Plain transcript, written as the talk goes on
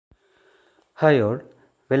Hi all,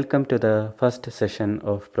 welcome to the first session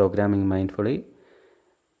of Programming Mindfully.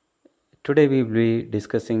 Today we will be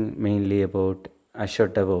discussing mainly about Azure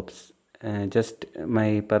DevOps. Just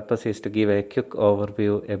my purpose is to give a quick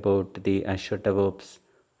overview about the Azure DevOps,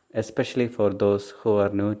 especially for those who are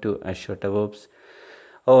new to Azure DevOps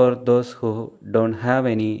or those who don't have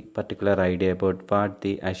any particular idea about what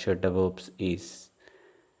the Azure DevOps is.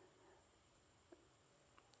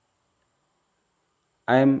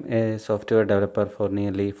 I am a software developer for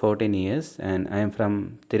nearly 14 years and I am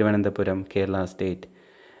from Thiruvananthapuram, Kerala state.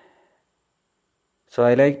 So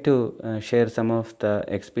I like to share some of the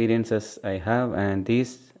experiences I have, and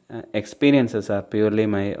these experiences are purely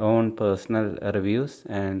my own personal reviews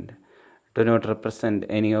and do not represent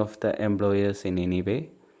any of the employers in any way.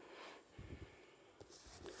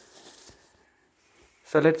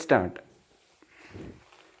 So let's start.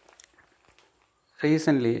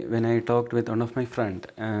 Recently, when I talked with one of my friend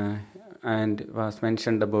and was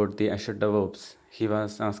mentioned about the Azure DevOps, he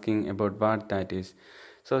was asking about what that is.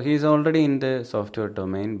 So he is already in the software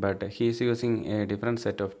domain, but he is using a different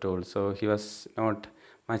set of tools. So he was not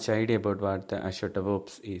much idea about what the Azure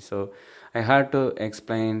DevOps is. So I had to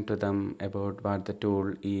explain to them about what the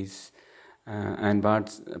tool is and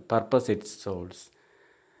what purpose it solves.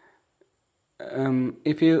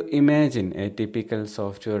 If you imagine a typical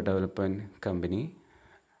software development company,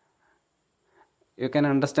 you can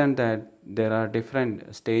understand that there are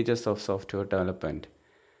different stages of software development.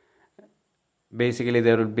 Basically,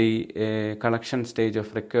 there will be a collection stage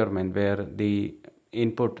of requirement where the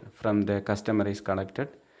input from the customer is collected.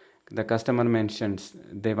 The customer mentions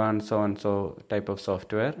they want so and so type of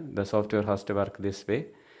software. The software has to work this way.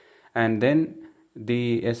 And then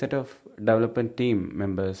a set of development team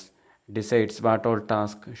members decides what all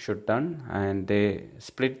tasks should done, and they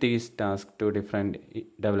split these tasks to different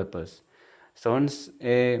developers. So once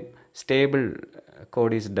a stable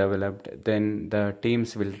code is developed, then the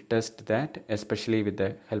teams will test that, especially with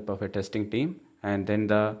the help of a testing team, and then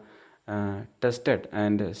the tested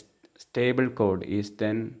and stable code is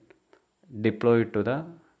then deployed to the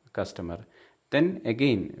customer. Then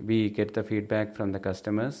again we get the feedback from the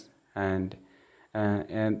customers, and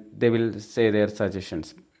they will say their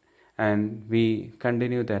suggestions, and we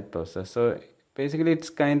continue that process. So basically it's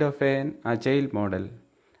kind of an agile model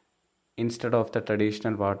instead of the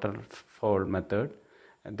traditional waterfall method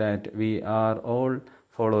that we are all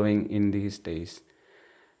following in these days.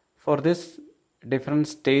 For this, different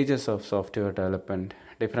stages of software development,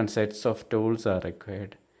 different sets of tools are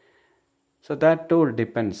required. So that tool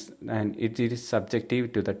depends, and it is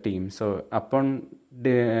subjective to the team. So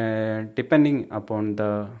depending upon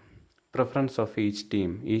the preference of each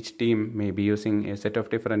team may be using a set of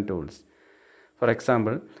different tools. For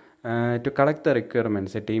example, to collect the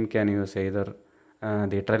requirements, a team can use either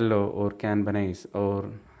the Trello or Kanban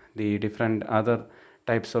or the different other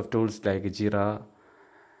types of tools like Jira,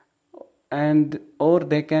 and or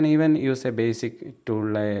they can even use a basic tool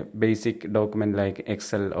like basic document like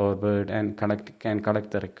Excel or Word and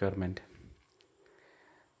collect the requirement.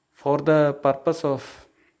 For the purpose of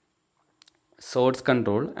source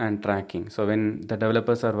control and tracking, so when the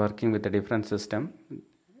developers are working with a different system,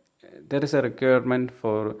 there is a requirement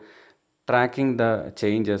for tracking the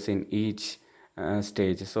changes in each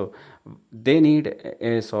stage. So they need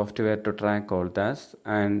a software to track all this,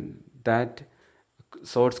 and that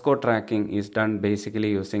source code tracking is done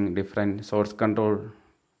basically using different source control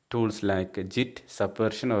tools like Git,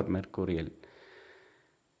 Subversion or Mercurial.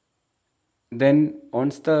 Then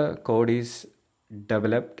once the code is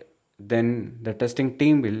developed, then the testing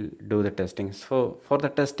team will do the testing. So for the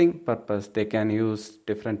testing purpose, they can use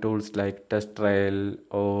different tools like test trial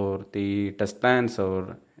or the test plans,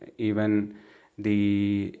 or even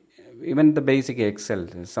the basic Excel.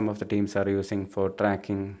 Some of the teams are using for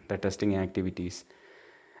tracking the testing activities.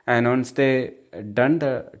 And once they done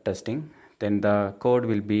the testing, then the code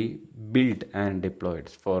will be built and deployed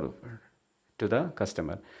to the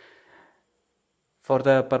customer. For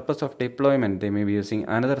the purpose of deployment, they may be using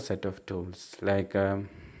another set of tools like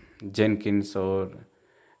Jenkins or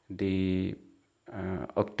the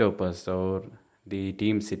Octopus or the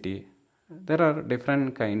TeamCity. There are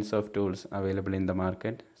different kinds of tools available in the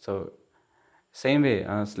market. So same way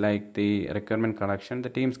as like the requirement collection, the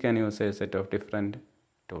teams can use a set of different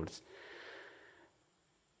tools.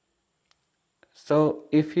 So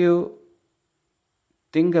if you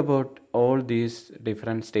think about all these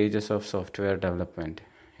different stages of software development,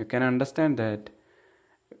 you can understand that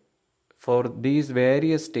for these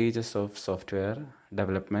various stages of software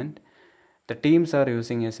development, the teams are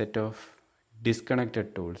using a set of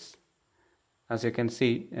disconnected tools. As you can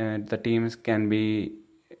see, the teams can be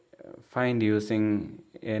find using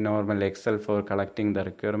a normal Excel for collecting the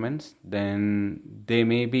requirements, then they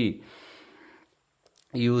may be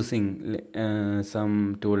using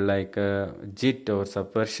some tool like JIT or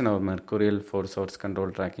Subversion or Mercurial for source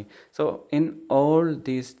control tracking. So in all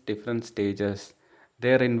these different stages,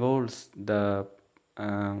 there involves the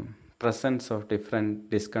presence of different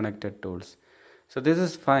disconnected tools. So this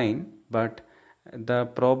is fine, but the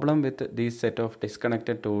problem with this set of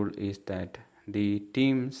disconnected tools is that the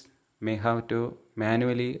teams may have to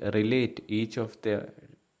manually relate each of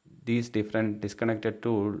these different disconnected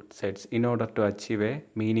tool sets in order to achieve a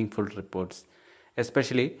meaningful reports,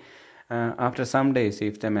 especially after some days.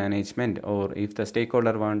 If the management or if the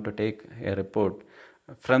stakeholder want to take a report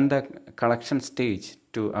from the collection stage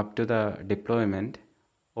to up to the deployment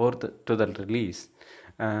or to the release,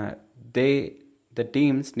 the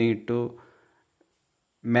teams need to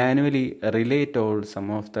manually relate all some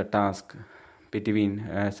of the tasks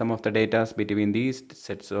between some of the data between these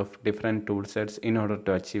sets of different tool sets in order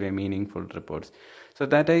to achieve a meaningful reports. So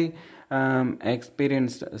that I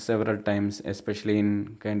experienced several times, especially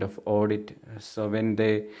in kind of audit. So when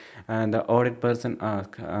the audit person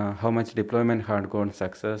ask how much deployment had gone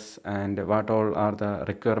success and what all are the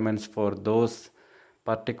requirements for those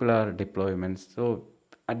particular deployments, so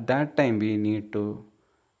at that time we need to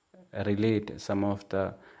relate some of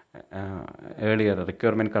the earlier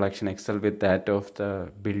requirement collection Excel with that of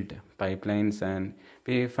the build pipelines, and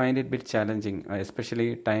we find it a bit challenging,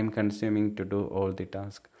 especially time consuming to do all the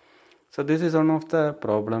tasks. So this is one of the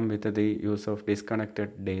problem with the use of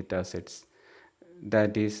disconnected data sets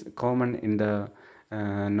that is common in the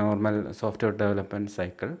normal software development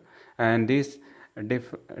cycle, and these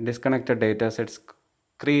disconnected data sets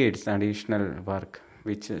creates additional work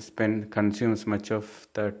which consumes much of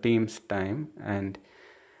the team's time, and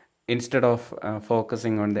instead of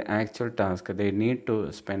focusing on the actual task, they need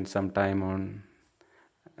to spend some time on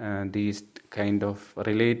these kind of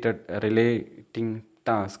relating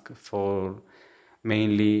task for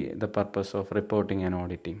mainly the purpose of reporting and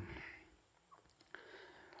auditing.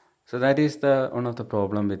 So that is the one of the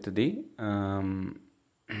problem with the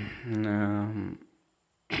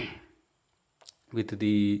with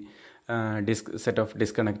the set of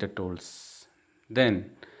disconnected tools.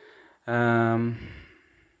 Then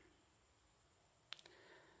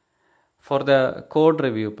for the code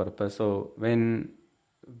review purpose, so when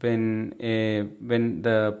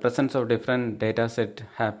the presence of different data set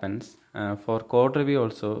happens, for code review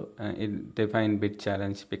also they find bit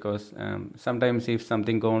challenge, because sometimes if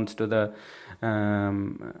something goes to the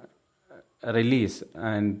release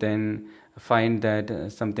and then find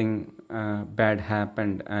that something bad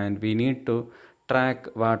happened, and we need to track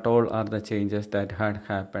what all are the changes that had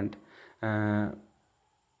happened.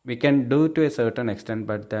 We can do to a certain extent,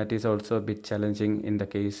 but that is also a bit challenging in the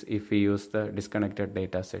case if we use the disconnected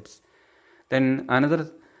data sets. Then another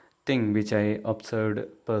thing which I observed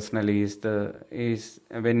personally is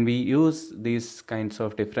when we use these kinds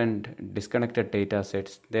of different disconnected data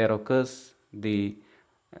sets, there occurs the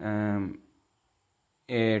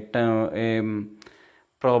a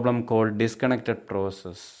problem called disconnected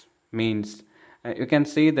process. Means you can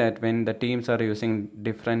see that when the teams are using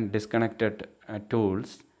different disconnected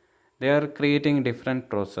tools, they are creating different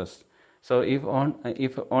process. So if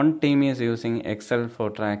one team is using Excel for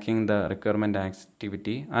tracking the requirement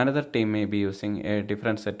activity, another team may be using a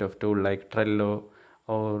different set of tool like Trello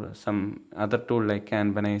or some other tool like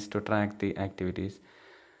Kanban to track the activities.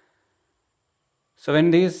 So when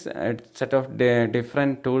these set of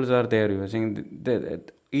different tools are there using,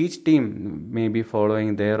 each team may be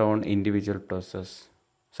following their own individual process.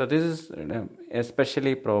 So this is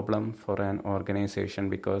especially problem for an organization,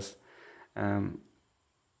 because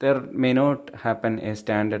there may not happen a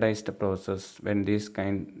standardized process when these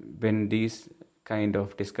kind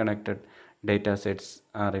of disconnected data sets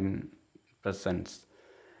are in presence.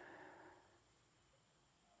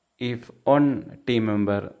 If one team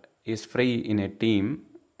member is free in a team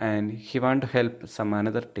and he want to help some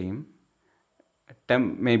another team,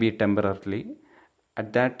 maybe temporarily,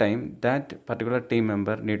 at that time that particular team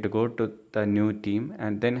member need to go to the new team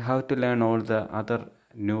and then have to learn all the other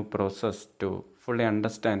new process to fully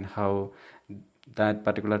understand how that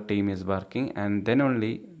particular team is working, and then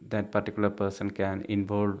only that particular person can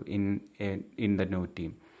involve in the new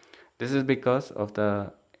team. This is because of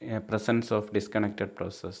the presence of disconnected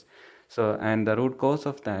process. So, and the root cause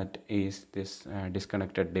of that is this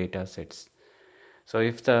disconnected data sets. So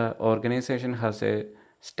if the organization has a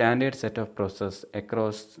standard set of process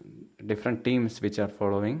across different teams which are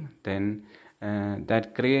following, then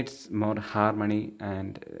that creates more harmony,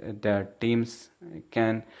 and the teams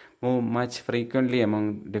can move much frequently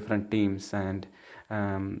among different teams, and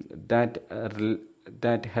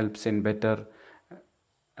that helps in better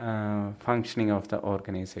functioning of the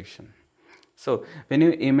organization. So when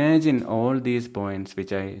you imagine all these points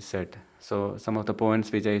which I said, so some of the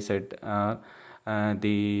points which I said are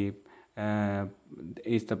the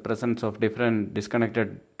is the presence of different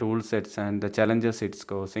disconnected tool sets and the challenges it's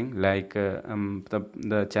causing, like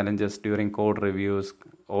the challenges during code reviews,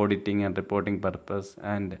 auditing and reporting purpose,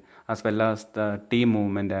 and as well as the team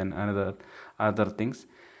movement and other things.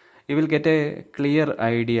 You will get a clear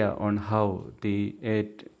idea on how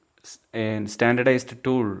a standardized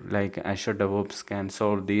tool like Azure DevOps can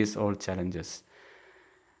solve these all challenges.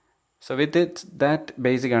 So with that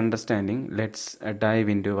basic understanding, let's dive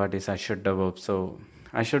into what is Azure DevOps. So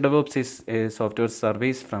Azure DevOps is a software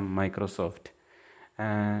service from Microsoft,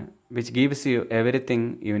 which gives you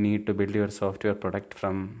everything you need to build your software product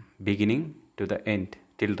from beginning to the end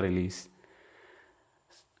till release.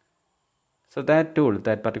 So that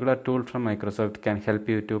particular tool from Microsoft can help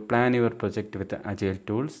you to plan your project with the agile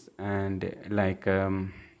tools, and like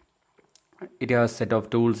it has a set of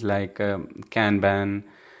tools like Kanban,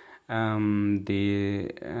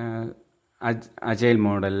 the agile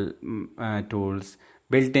model tools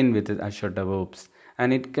built in with Azure DevOps,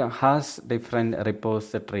 and it has different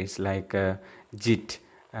repositories like Git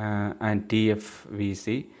and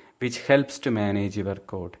TFVC, which helps to manage your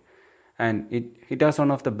code, and it has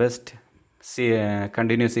one of the best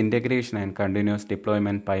continuous integration and continuous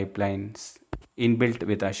deployment pipelines inbuilt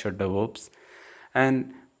with Azure DevOps,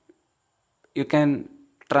 and you can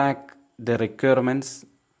track the requirements,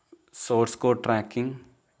 source code tracking,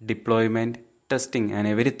 deployment, testing, and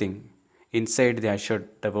everything inside the Azure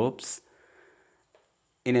DevOps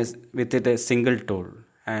with a single tool.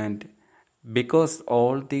 And because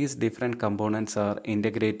all these different components are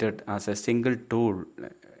integrated as a single tool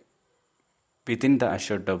within the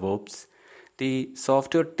Azure DevOps, the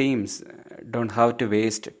software teams don't have to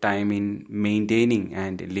waste time in maintaining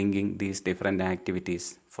and linking these different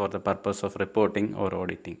activities for the purpose of reporting or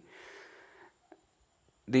auditing.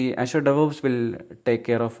 The Azure DevOps will take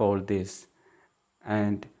care of all this,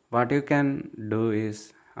 and what you can do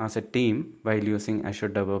is, as a team, while using Azure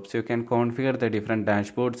DevOps, you can configure the different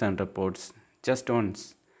dashboards and reports just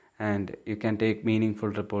once, and you can take meaningful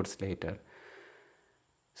reports later.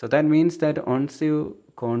 So that means that once you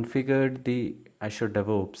configured the Azure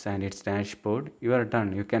DevOps and its dashboard, you are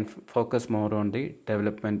done. You can focus more on the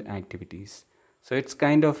development activities. So it's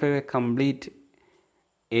kind of a complete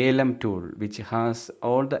ALM tool which has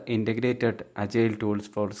all the integrated agile tools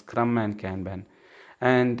for Scrum and Kanban,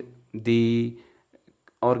 and the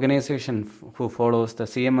organization who follows the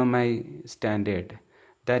CMMI standard,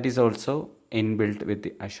 that is also inbuilt with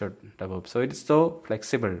the Azure DevOps. So it's so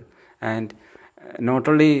flexible, and not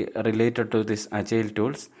only related to this agile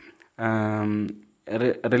tools,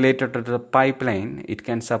 related to the pipeline, it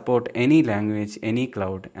can support any language, any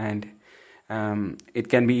cloud, and it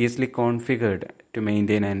can be easily configured to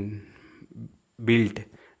maintain and build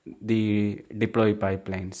the deploy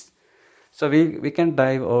pipelines. So we can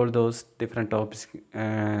dive all those different topics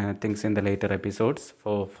things in the later episodes.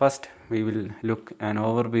 For first, we will look an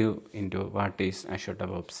overview into what is Azure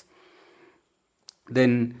DevOps.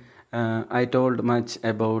 Then I told much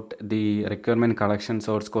about the requirement collection,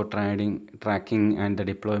 source code tracking, and the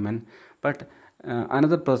deployment. But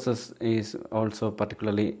another process is also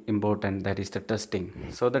particularly important, that is the testing.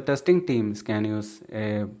 So the testing teams can use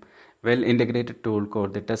a well-integrated tool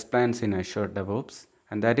called the test plans in Azure DevOps,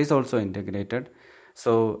 and that is also integrated.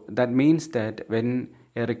 So that means that when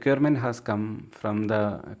a requirement has come from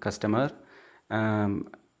the customer,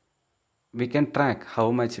 we can track how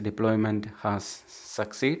much deployment has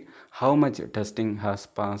succeeded, how much testing has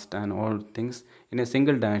passed, and all things in a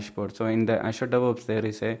single dashboard. So in the Azure DevOps, there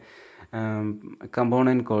is a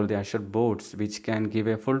component called the Azure Boards, which can give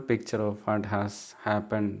a full picture of what has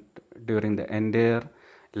happened during the entire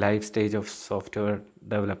life stage of software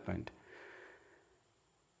development.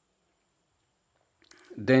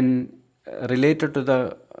 Then related to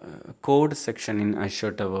the code section in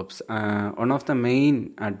Azure DevOps, one of the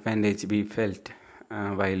main advantage we felt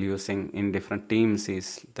while using in different teams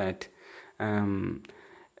is that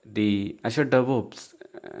the Azure DevOps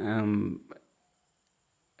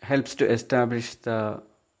helps to establish the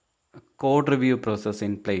code review process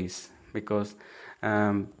in place, because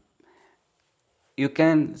you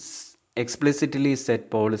can explicitly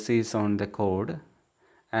set policies on the code,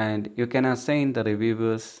 and you can assign the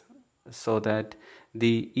reviewers so that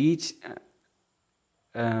each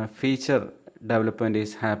feature development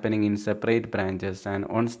is happening in separate branches, and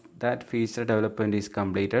once that feature development is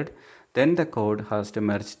completed, then the code has to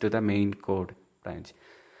merge to the main code branch.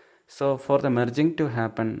 So for the merging to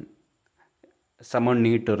happen, someone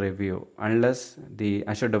need to review, unless the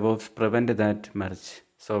Azure DevOps prevent that merge.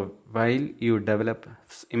 So while you develop,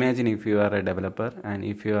 imagine if you are a developer and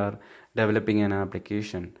if you are developing an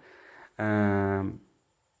application, and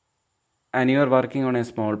you are working on a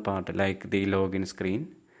small part like the login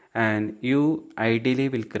screen, and you ideally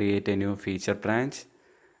will create a new feature branch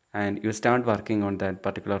and you start working on that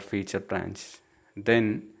particular feature branch.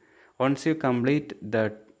 Then once you complete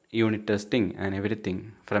that unit testing and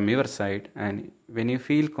everything from your side, and when you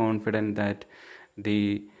feel confident that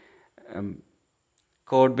the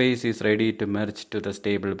code base is ready to merge to the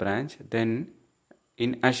stable branch, then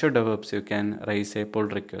in Azure DevOps you can raise a pull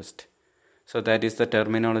request. So that is the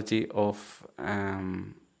terminology of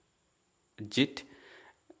JIT.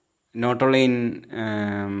 Not only in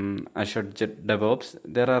Azure DevOps,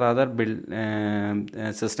 there are other build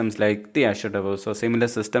systems like the Azure DevOps. So similar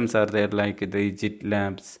systems are there like the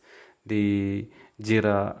GitLabs, the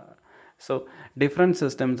Jira. So different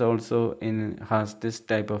systems also has this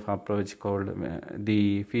type of approach called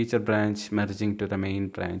the feature branch merging to the main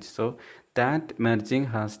branch. So that merging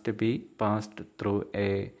has to be passed through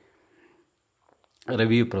a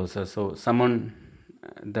review process. So someone,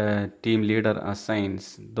 the team leader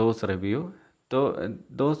assigns those review.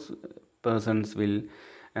 Those persons will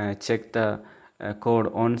check the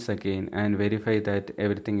code once again and verify that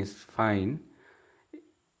everything is fine,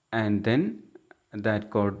 and then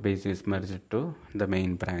that code base is merged to the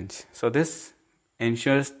main branch. So this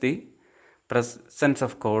ensures the presence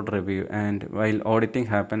of code review, and while auditing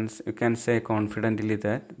happens, you can say confidently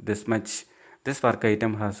that this work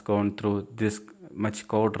item has gone through this much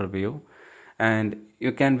code review, and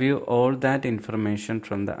you can view all that information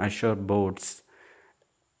from the Azure boards.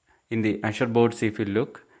 In the Azure boards, if you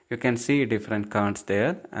look, you can see different cards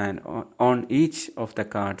there, and on each of the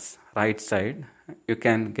cards right side you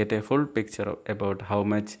can get a full picture about how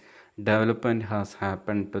much development has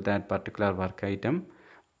happened to that particular work item,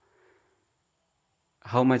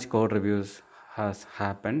 how much code reviews has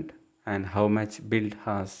happened, and how much build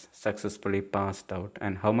has successfully passed out,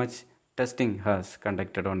 and how much testing has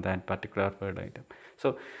conducted on that particular word item.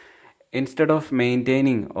 So instead of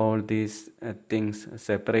maintaining all these things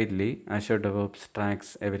separately, Azure DevOps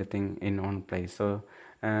tracks everything in one place. So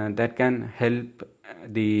that can help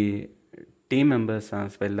the team members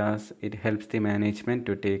as well as it helps the management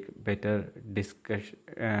to take better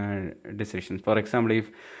decisions. For example,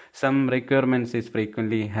 if some requirements is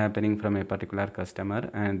frequently happening from a particular customer,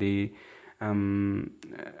 and the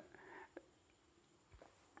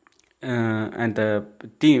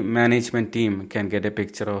management team can get a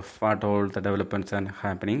picture of what all the developments are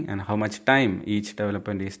happening and how much time each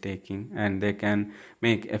development is taking, and they can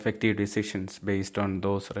make effective decisions based on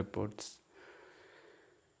those reports.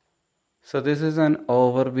 So this is an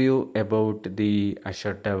overview about the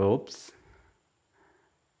Azure DevOps.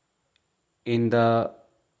 In the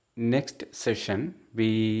next session,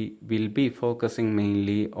 we will be focusing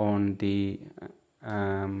mainly on the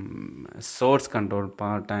source control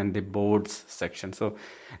part and the boards section. So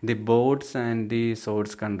the boards and the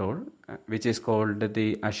source control, which is called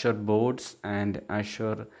the Azure boards and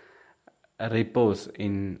Azure repos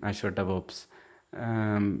in Azure DevOps.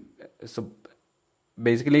 So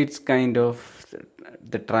basically it's kind of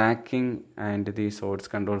the tracking and the source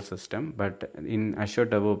control system, but in Azure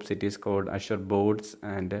DevOps it is called Azure boards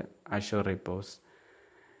and Azure repos.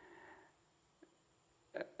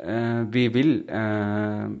 We will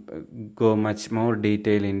go much more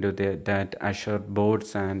detail into that Azure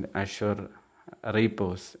boards and Azure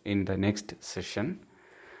repos in the next session.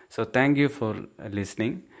 So thank you for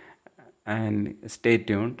listening and stay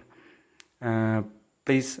tuned.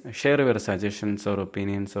 Please share your suggestions or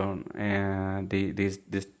opinions on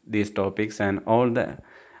these topics, and all the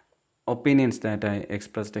opinions that I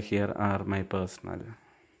expressed here are my personal.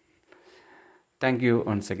 Thank you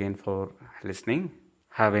once again for listening.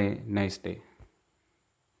 Have a nice day.